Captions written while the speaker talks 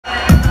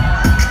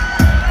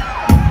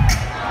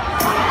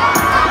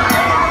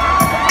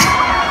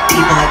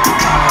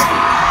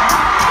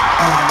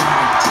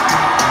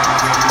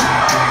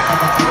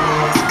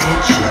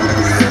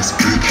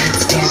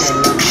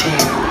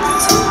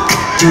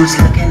Dudes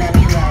looking at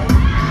me like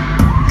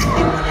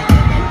they wanna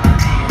get in my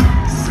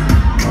pants.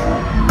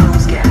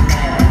 Who's getting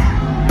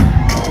mad?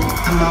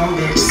 Come on,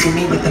 bitch, see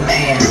me with them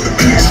hands.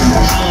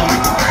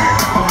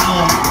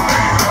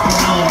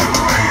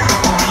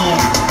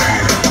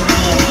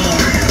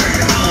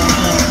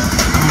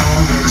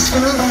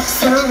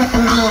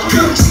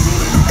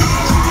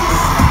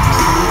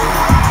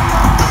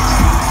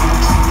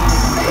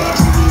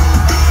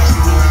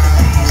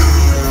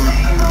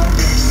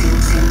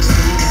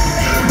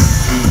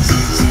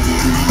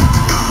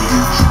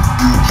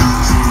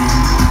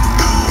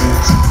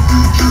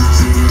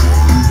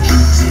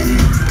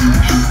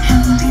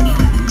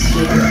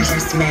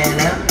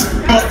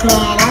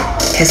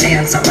 His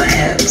hands on my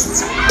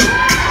hips.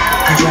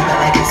 I drop it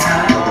like it's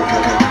hot.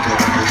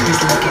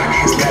 He's licking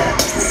his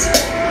lips.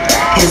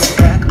 His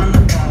back on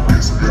the wall.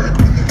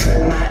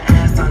 My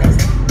ass on his.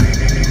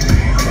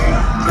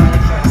 Ride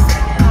it for a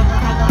second.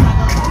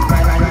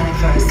 Ride it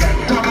for a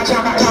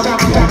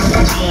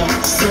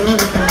second. See me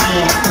with the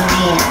hand,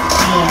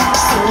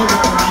 See me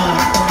with the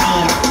hand,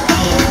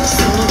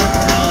 See me with the hand, See me with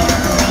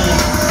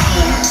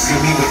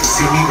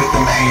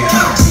the hand.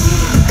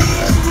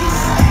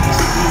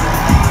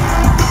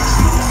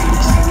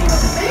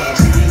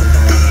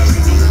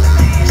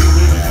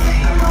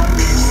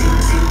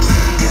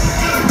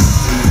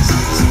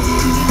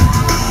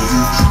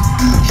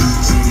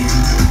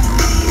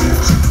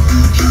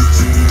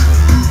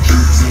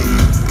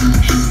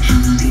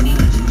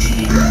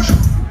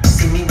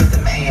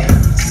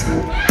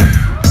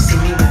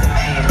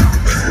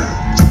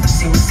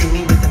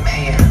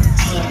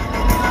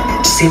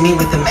 See me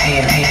with them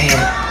hands.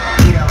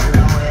 You don't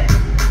know it.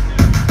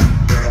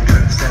 But I'm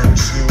getting some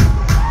soon.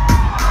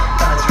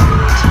 But it's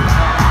really too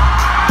hot.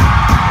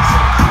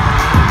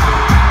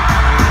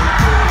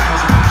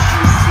 Because what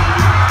you see isn't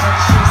always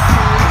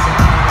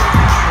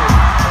the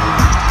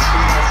truth. See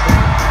me with them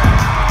hands.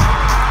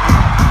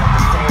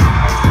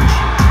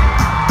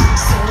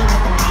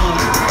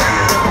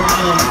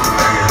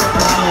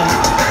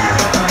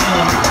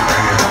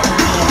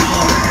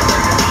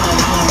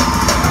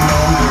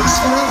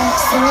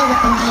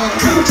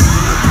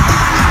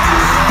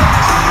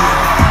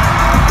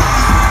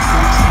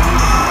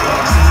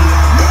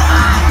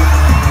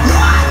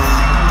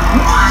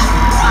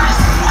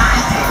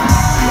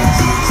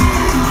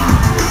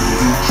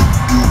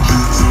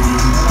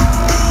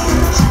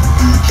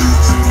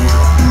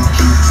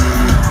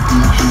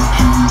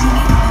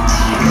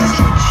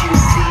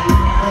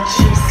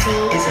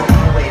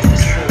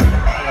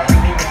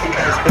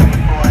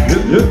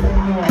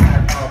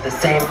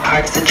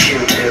 Parts that you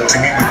do,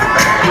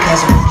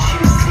 because what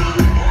you see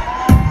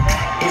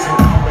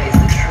isn't always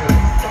the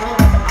truth.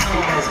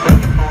 Because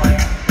baby boy,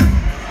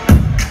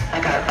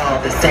 I got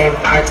all the same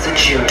parts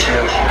that you do.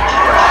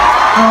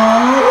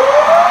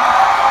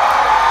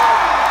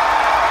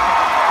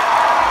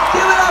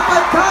 Give it up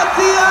for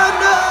Katya!